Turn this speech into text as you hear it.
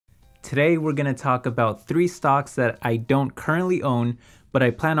Today we're going to talk about 3 stocks that I don't currently own, but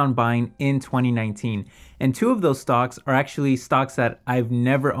I plan on buying in 2019. And 2 of those stocks are actually stocks that I've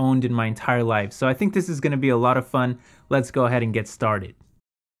never owned in my entire life. So I think this is going to be a lot of fun. Let's go ahead and get started.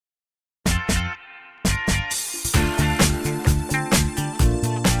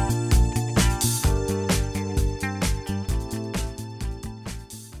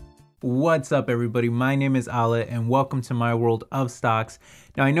 What's up everybody, my name is Ale and welcome to my world of stocks.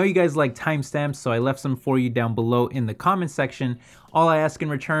 Now I know you guys like timestamps, so I left some for you down below in the comment section. All I ask in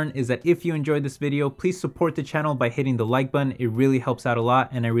return is that if you enjoyed this video, please support the channel by hitting the like button. It really helps out a lot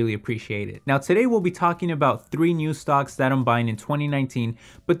and I really appreciate it. Now today we'll be talking about 3 new stocks that I'm buying in 2019,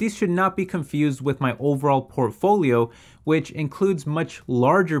 but these should not be confused with my overall portfolio, which includes much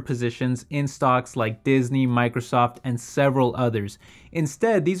larger positions in stocks like Disney, Microsoft, and several others.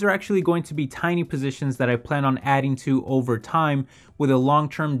 Instead, these are actually going to be tiny positions that I plan on adding to over time with a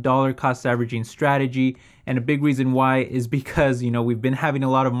long-term dollar cost averaging strategy. And a big reason why is because, we've been having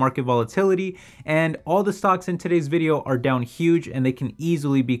a lot of market volatility and all the stocks in today's video are down huge and they can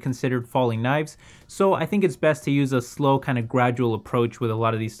easily be considered falling knives. So I think it's best to use a slow kind of gradual approach with a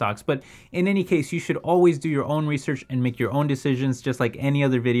lot of these stocks. But in any case, you should always do your own research and make your own decisions just like any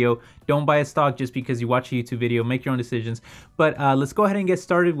other video. Don't buy a stock just because you watch a YouTube video, make your own decisions. But let's go ahead and get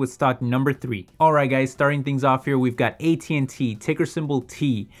started with stock number 3. All right guys, starting things off here, we've got AT&T, ticker symbol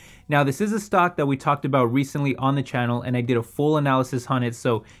T. Now this is a stock that we talked about recently on the channel and I did a full analysis on it,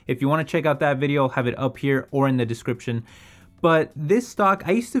 so if you want to check out that video, I'll have it up here or in the description. But this stock,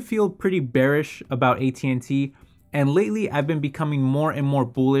 I used to feel pretty bearish about AT&T, and lately I've been becoming more and more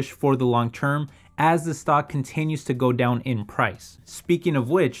bullish for the long term as the stock continues to go down in price. Speaking of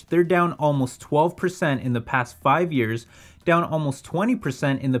which, they're down almost 12% in the past 5 years, down almost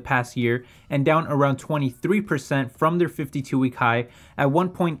 20% in the past year, and down around 23% from their 52-week high, at one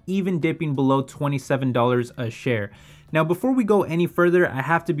point even dipping below $27 a share. Now before we go any further, I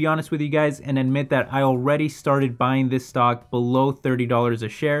have to be honest with you guys and admit that I already started buying this stock below $30 a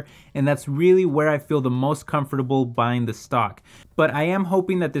share, and that's really where I feel the most comfortable buying the stock. But I am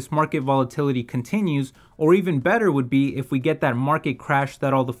hoping that this market volatility continues, or even better would be if we get that market crash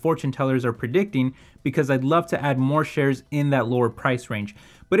that all the fortune tellers are predicting, because I'd love to add more shares in that lower price range.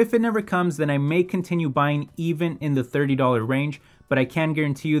 But if it never comes, then I may continue buying even in the $30 range, but I can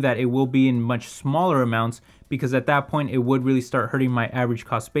guarantee you that it will be in much smaller amounts, because at that point it would really start hurting my average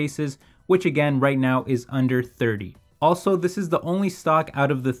cost basis, which again right now is under 30. Also, this is the only stock out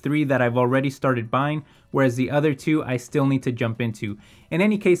of the 3 that I've already started buying, whereas the other 2 I still need to jump into. In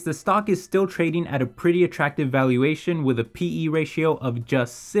any case, the stock is still trading at a pretty attractive valuation with a PE ratio of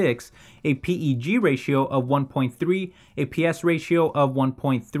just 6, a PEG ratio of 1.3, a PS ratio of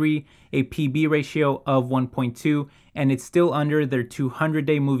 1.3, a PB ratio of 1.2, and it's still under their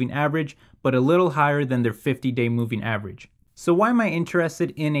 200-day moving average, but a little higher than their 50-day moving average. So why am I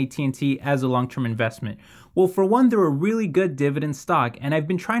interested in AT&T as a long-term investment? Well, for one, they're a really good dividend stock, and I've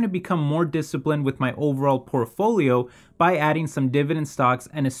been trying to become more disciplined with my overall portfolio by adding some dividend stocks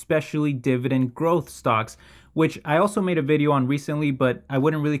and especially dividend growth stocks, which I also made a video on recently, but I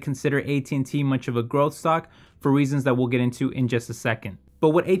wouldn't really consider AT&T much of a growth stock for reasons that we'll get into in just a second. But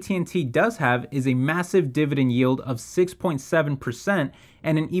what AT&T does have is a massive dividend yield of 6.7%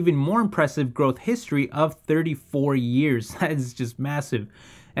 and an even more impressive growth history of 34 years. That is just massive.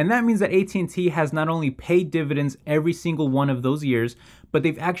 And that means that AT&T has not only paid dividends every single one of those years, but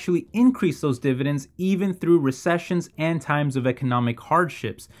they've actually increased those dividends even through recessions and times of economic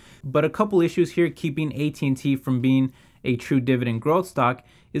hardships. But a couple issues here keeping AT&T from being a true dividend growth stock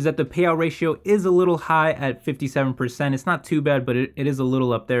is that the payout ratio is a little high at 57%. It's not too bad, but it is a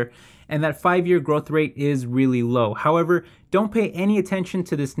little up there. And that 5-year growth rate is really low. However, don't pay any attention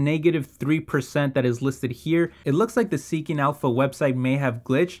to this negative 3% that is listed here. It looks like the Seeking Alpha website may have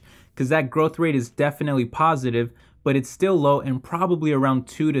glitched, because that growth rate is definitely positive, but it's still low and probably around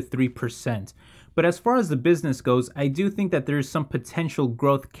 2 to 3%. But as far as the business goes, I do think that there is some potential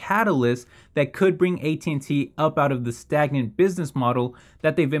growth catalyst that could bring AT&T up out of the stagnant business model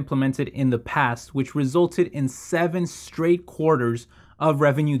that they've implemented in the past, which resulted in 7 straight quarters of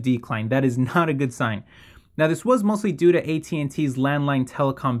revenue decline. That is not a good sign. Now, this was mostly due to AT&T's landline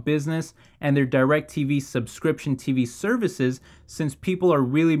telecom business and their DirecTV subscription TV services, since people are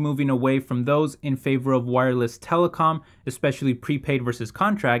really moving away from those in favor of wireless telecom, especially prepaid versus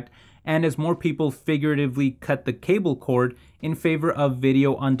contract, and as more people figuratively cut the cable cord in favor of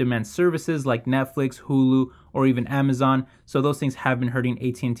video on demand services like Netflix, Hulu, or even Amazon. So those things have been hurting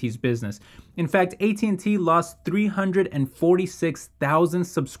AT&T's business. In fact, AT&T lost 346,000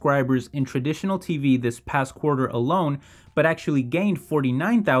 subscribers in traditional TV this past quarter alone, but actually gained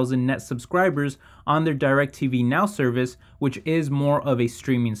 49,000 net subscribers on their DirecTV Now service, which is more of a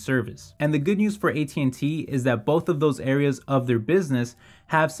streaming service. And the good news for AT&T is that both of those areas of their business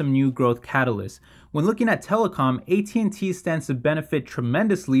have some new growth catalysts. When looking at telecom, AT&T stands to benefit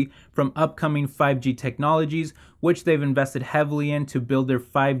tremendously from upcoming 5G technologies, which they've invested heavily in to build their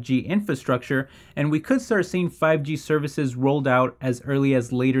 5G infrastructure, and we could start seeing 5G services rolled out as early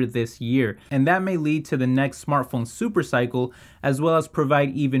as later this year. And that may lead to the next smartphone supercycle, as well as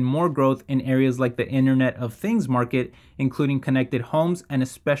provide even more growth in areas like the Internet of Things market, including connected homes and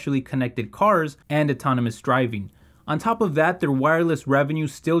especially connected cars and autonomous driving. On top of that, their wireless revenue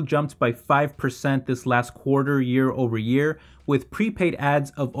still jumped by 5% this last quarter year over year, with prepaid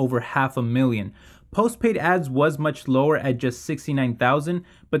ads of over 500,000. Postpaid ads was much lower at just 69,000,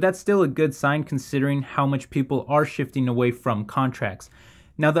 but that's still a good sign considering how much people are shifting away from contracts.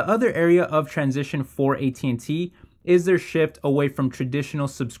 Now, the other area of transition for AT&T is their shift away from traditional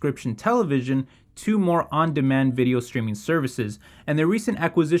subscription television to more on-demand video streaming services, and their recent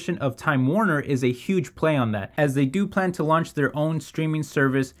acquisition of Time Warner is a huge play on that, as they do plan to launch their own streaming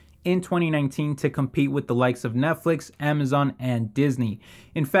service in 2019 to compete with the likes of Netflix, Amazon, and Disney.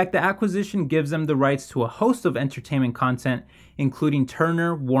 In fact, the acquisition gives them the rights to a host of entertainment content, including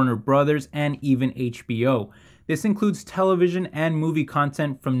Turner, Warner Brothers, and even HBO. This includes television and movie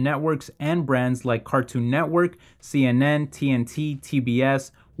content from networks and brands like Cartoon Network, CNN, TNT,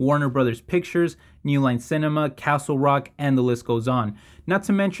 TBS, Warner Brothers Pictures, New Line Cinema, Castle Rock, and the list goes on. Not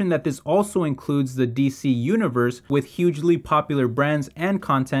to mention that this also includes the DC universe with hugely popular brands and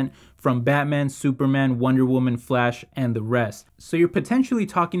content from Batman, Superman, Wonder Woman, Flash, and the rest. So you're potentially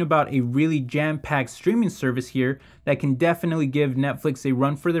talking about a really jam-packed streaming service here that can definitely give Netflix a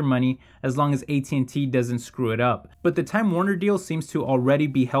run for their money as long as AT&T doesn't screw it up. But the Time Warner deal seems to already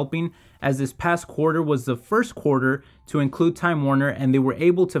be helping, as this past quarter was the first quarter to include Time Warner, and they were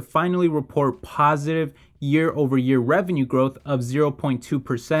able to finally report positive year-over-year revenue growth of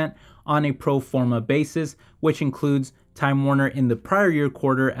 0.2% on a pro forma basis, which includes Time Warner in the prior year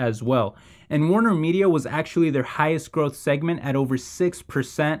quarter as well. And Warner Media was actually their highest growth segment at over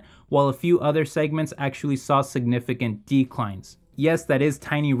 6%, while a few other segments actually saw significant declines. Yes, that is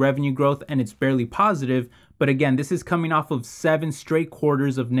tiny revenue growth and it's barely positive, but again, this is coming off of 7 straight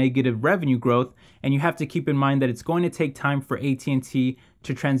quarters of negative revenue growth, and you have to keep in mind that it's going to take time for AT&T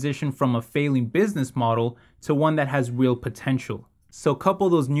to transition from a failing business model to one that has real potential. So couple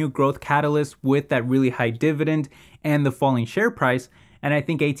those new growth catalysts with that really high dividend and the falling share price, and I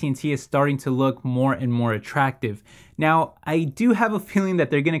think AT&T is starting to look more and more attractive. Now, I do have a feeling that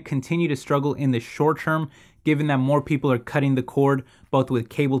they're going to continue to struggle in the short term, given that more people are cutting the cord, both with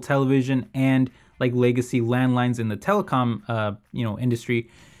cable television and like legacy landlines in the telecom industry.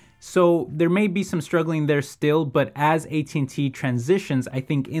 So there may be some struggling there still, but as AT&T transitions, I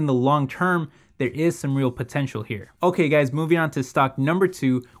think in the long term, there is some real potential here. Okay guys, moving on to stock number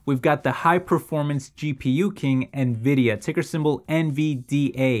 2, we've got the high performance GPU king, NVIDIA, ticker symbol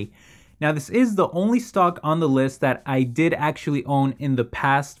NVDA. Now this is the only stock on the list that I did actually own in the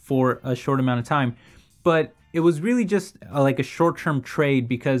past for a short amount of time, but it was really just like a short-term trade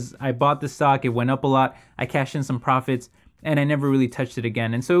because I bought the stock, it went up a lot, I cashed in some profits, and I never really touched it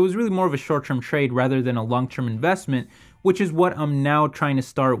again. And so it was really more of a short-term trade rather than a long-term investment, which is what I'm now trying to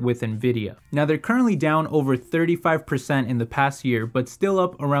start with NVIDIA. Now they're currently down over 35% in the past year, but still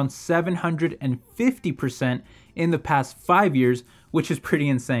up around 750% in the past 5 years, which is pretty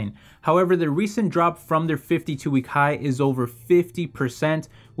insane. However, the recent drop from their 52-week high is over 50%,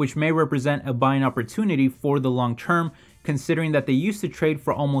 which may represent a buying opportunity for the long term, considering that they used to trade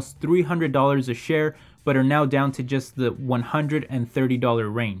for almost $300 a share, but are now down to just the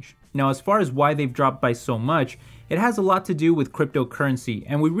 $130 range. Now, as far as why they've dropped by so much, it has a lot to do with cryptocurrency,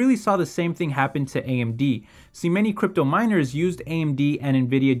 and we really saw the same thing happen to AMD. See, many crypto miners used AMD and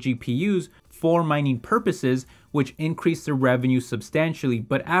NVIDIA GPUs for mining purposes, which increased their revenue substantially,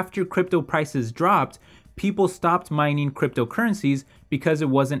 but after crypto prices dropped, people stopped mining cryptocurrencies because it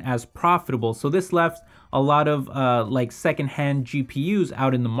wasn't as profitable. So this left a lot of like secondhand GPUs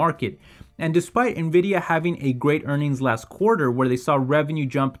out in the market. And despite NVIDIA having a great earnings last quarter where they saw revenue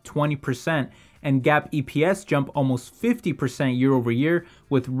jump 20% and GAAP EPS jump almost 50% year over year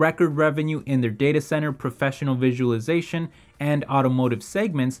with record revenue in their data center, professional visualization, and automotive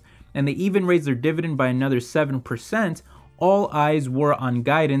segments, and they even raised their dividend by another 7%, all eyes were on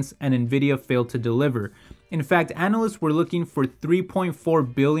guidance and NVIDIA failed to deliver. In fact, analysts were looking for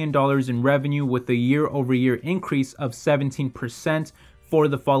 $3.4 billion in revenue with a year-over-year increase of 17% for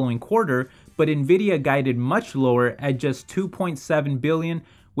the following quarter, but NVIDIA guided much lower at just $2.7 billion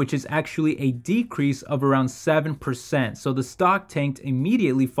which is actually a decrease of around 7%. So the stock tanked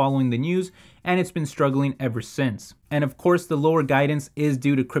immediately following the news, and it's been struggling ever since. And of course, the lower guidance is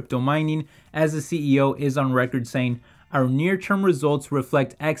due to crypto mining, as the CEO is on record saying, "Our near-term results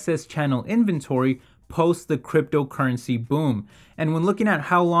reflect excess channel inventory post the cryptocurrency boom." And when looking at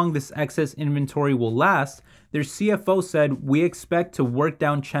how long this excess inventory will last, their CFO said, "We expect to work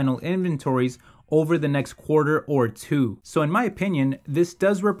down channel inventories over the next quarter or two." So in my opinion, this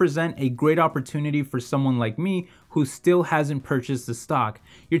does represent a great opportunity for someone like me who still hasn't purchased the stock.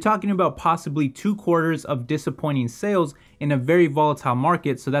 You're talking about possibly 2 quarters of disappointing sales in a very volatile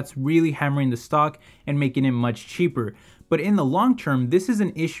market, so that's really hammering the stock and making it much cheaper. But in the long term, this is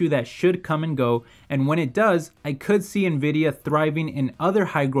an issue that should come and go, and when it does, I could see Nvidia thriving in other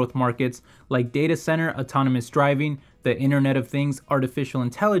high growth markets like data center, autonomous driving, the Internet of Things, artificial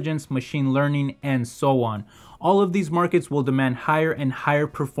intelligence, machine learning, and so on. All of these markets will demand higher and higher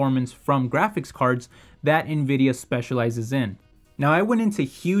performance from graphics cards that Nvidia specializes in. Now, I went into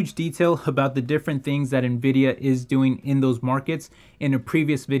huge detail about the different things that Nvidia is doing in those markets in a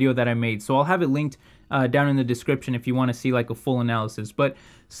previous video that I made, so I'll have it linked down in the description if you want to see like a full analysis. But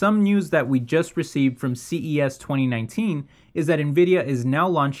some news that we just received from CES 2019 is that Nvidia is now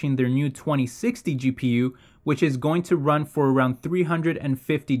launching their new 2060 GPU, which is going to run for around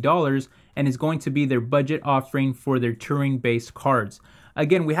 $350 and is going to be their budget offering for their Turing-based cards.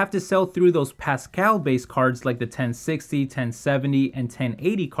 Again, we have to sell through those Pascal-based cards like the 1060, 1070, and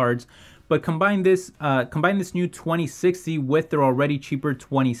 1080 cards, but combine this new 2060 with their already cheaper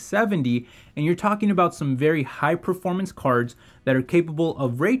 2070, and you're talking about some very high performance cards that are capable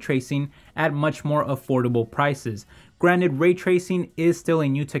of ray tracing at much more affordable prices. Granted, ray tracing is still a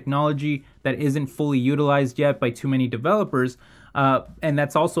new technology that isn't fully utilized yet by too many developers, and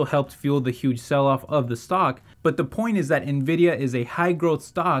that's also helped fuel the huge sell-off of the stock. But the point is that Nvidia is a high growth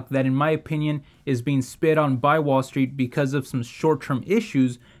stock that, in my opinion, is being spit on by Wall Street because of some short-term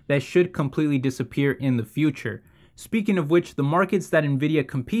issues that should completely disappear in the future. Speaking of which, the markets that Nvidia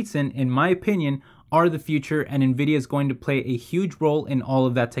competes in my opinion, are the future, and Nvidia is going to play a huge role in all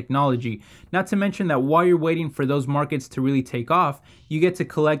of that technology. Not to mention that while you're waiting for those markets to really take off, you get to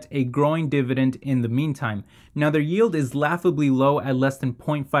collect a growing dividend in the meantime. Now, their yield is laughably low at less than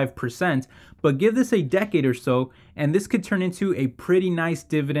 0.5%, but give this a decade or so, and this could turn into a pretty nice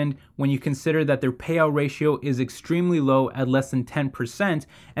dividend when you consider that their payout ratio is extremely low at less than 10%,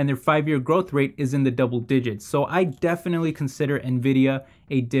 and their 5-year growth rate is in the double digits. So I definitely consider Nvidia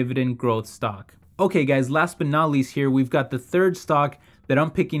a dividend growth stock. Okay guys, last but not least here, we've got the third stock that I'm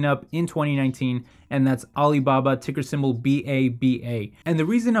picking up in 2019, and that's Alibaba, ticker symbol BABA. And the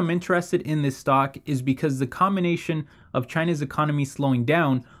reason I'm interested in this stock is because the combination of China's economy slowing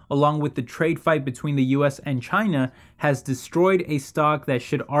down, along with the trade fight between the US and China, has destroyed a stock that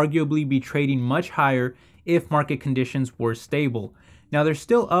should arguably be trading much higher if market conditions were stable. Now, they're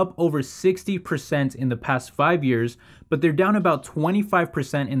still up over 60% in the past 5 years, but they're down about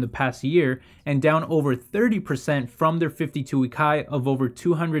 25% in the past year and down over 30% from their 52-week high of over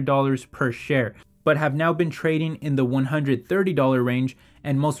 $200 per share, but have now been trading in the $130 range,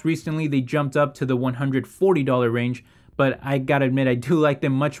 and most recently they jumped up to the $140 range, but I gotta admit I do like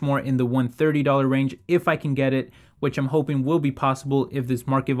them much more in the $130 range if I can get it, which I'm hoping will be possible if this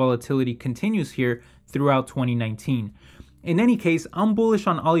market volatility continues here throughout 2019. In any case, I'm bullish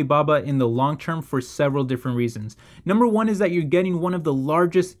on Alibaba in the long term for several different reasons. Number one is that you're getting one of the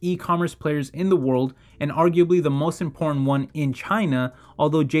largest e-commerce players in the world, and arguably the most important one in China,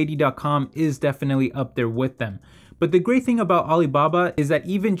 although JD.com is definitely up there with them. But the great thing about Alibaba is that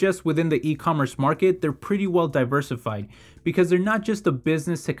even just within the e-commerce market, they're pretty well diversified, because they're not just a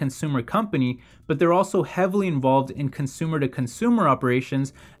business to consumer company, but they're also heavily involved in consumer to consumer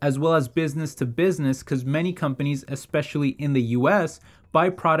operations as well as business to business, because many companies, especially in the US, buy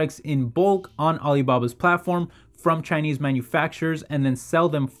products in bulk on Alibaba's platform from Chinese manufacturers and then sell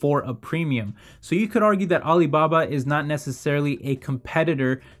them for a premium. So you could argue that Alibaba is not necessarily a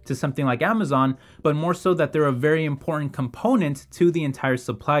competitor to something like Amazon, but more so that they're a very important component to the entire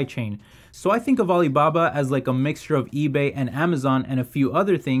supply chain. So I think of Alibaba as like a mixture of eBay and Amazon and a few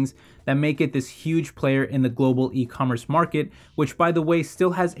other things that make it this huge player in the global e-commerce market, which by the way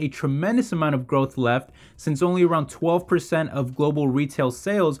still has a tremendous amount of growth left, since only around 12% of global retail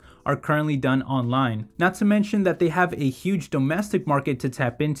sales are currently done online. Not to mention that they have a huge domestic market to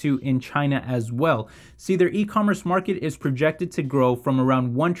tap into in China as well. See, their e-commerce market is projected to grow from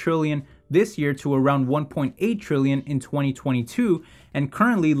around $1 trillion this year to around 1.8 trillion in 2022, and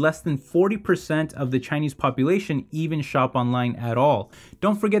currently less than 40% of the Chinese population even shop online at all.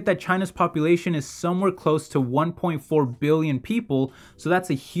 Don't forget that China's population is somewhere close to 1.4 billion people, so that's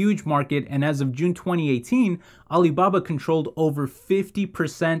a huge market, and as of June 2018, Alibaba controlled over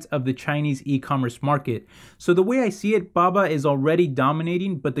 50% of the Chinese e-commerce market. So the way I see it, Baba is already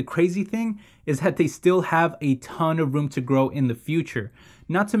dominating, but the crazy thing is that they still have a ton of room to grow in the future.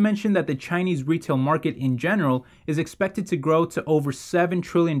 Not to mention that the Chinese retail market in general is expected to grow to over $7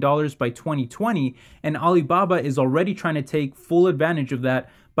 trillion by 2020, and Alibaba is already trying to take full advantage of that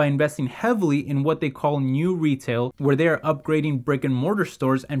by investing heavily in what they call new retail, where they are upgrading brick and mortar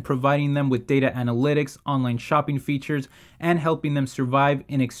stores and providing them with data analytics, online shopping features, and helping them survive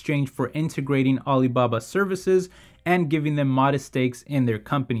in exchange for integrating Alibaba services and giving them modest stakes in their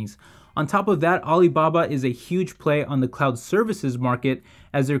companies. On top of that, Alibaba is a huge play on the cloud services market,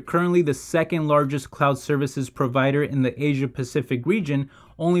 as they're currently the second largest cloud services provider in the Asia Pacific region,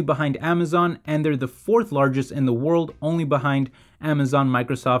 only behind Amazon, and they're the fourth largest in the world, only behind Amazon,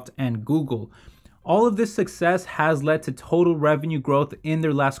 Microsoft, and Google. All of this success has led to total revenue growth in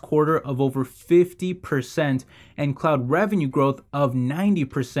their last quarter of over 50% and cloud revenue growth of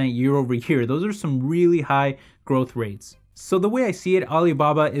 90% year over year. Those are some really high growth rates. So the way I see it,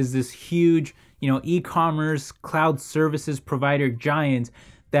 Alibaba is this huge, e-commerce cloud services provider giant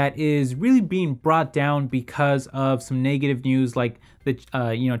that is really being brought down because of some negative news, like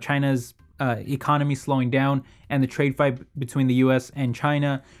China's economy slowing down and the trade fight between the US and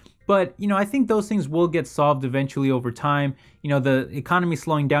China. But, I think those things will get solved eventually over time. The economy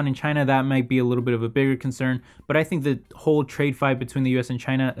slowing down in China, that might be a little bit of a bigger concern. But I think the whole trade fight between the US and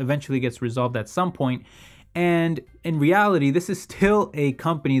China eventually gets resolved at some point. And in reality, this is still a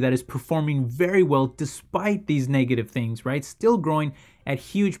company that is performing very well despite these negative things, right? Still growing at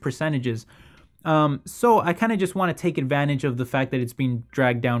huge percentages. So I kind of just want to take advantage of the fact that it's being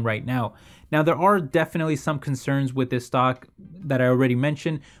dragged down right now. Now, there are definitely some concerns with this stock that I already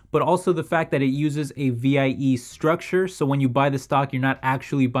mentioned, but also the fact that it uses a VIE structure. So when you buy the stock, you're not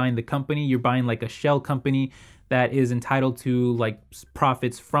actually buying the company, you're buying like a shell company that is entitled to like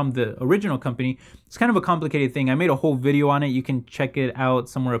profits from the original company. It's kind of a complicated thing. I made a whole video on it. You can check it out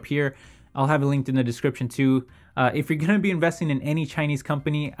somewhere up here. I'll have it linked in the description too. If you're going to be investing in any Chinese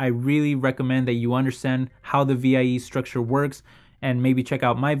company, I really recommend that you understand how the VIE structure works, and maybe check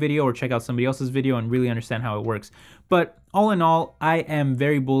out my video or check out somebody else's video and really understand how it works. But all in all, I am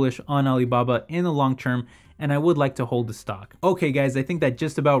very bullish on Alibaba in the long term, and I would like to hold the stock. Okay guys, I think that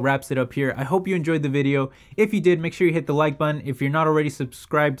just about wraps it up here. I hope you enjoyed the video. If you did, make sure you hit the like button. If you're not already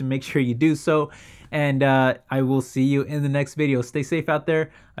subscribed, make sure you do so. And I will see you in the next video. Stay safe out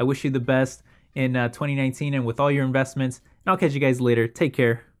there. I wish you the best in 2019 and with all your investments. And I'll catch you guys later. Take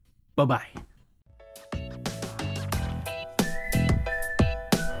care. Bye-bye.